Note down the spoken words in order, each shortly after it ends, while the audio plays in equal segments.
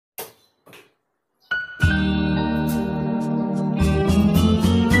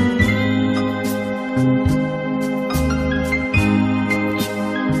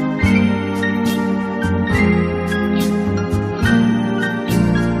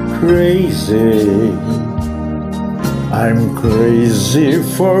crazy. I'm crazy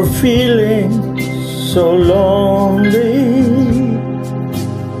for feeling so lonely.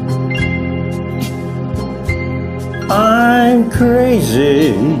 I'm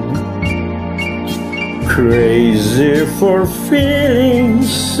crazy, crazy for feeling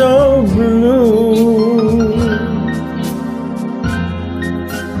so blue.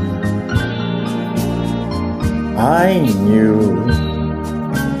 I knew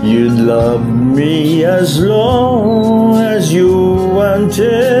you'd love me as long as you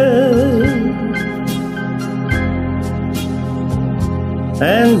wanted,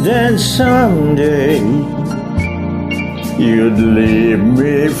 and then someday you'd leave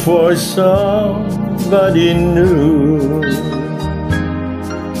me for somebody new.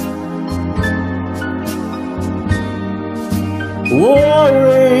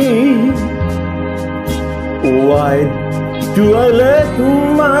 Worry, why do I let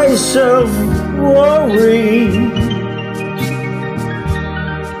myself worry?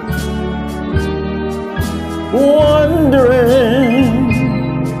 Wondering,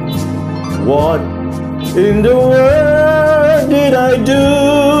 what in the world did I do?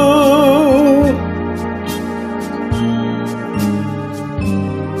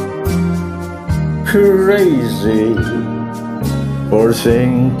 Crazy for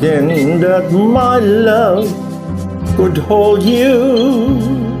thinking that my love could hold you.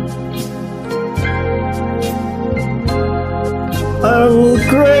 I'm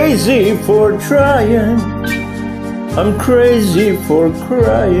crazy for trying, I'm crazy for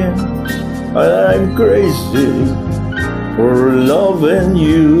crying, I'm crazy for loving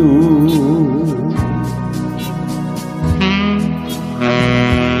you.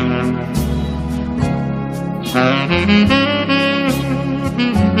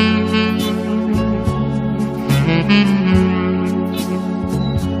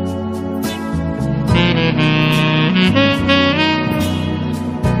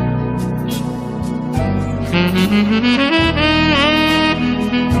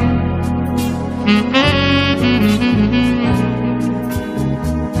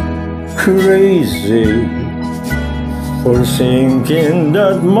 Crazy for thinking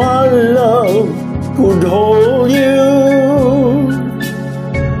that my love could hold you.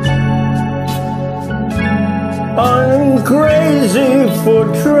 I'm crazy for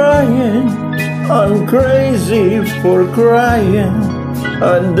trying, I'm crazy for crying,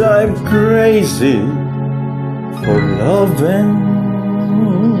 and I'm crazy for loving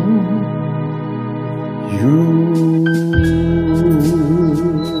you.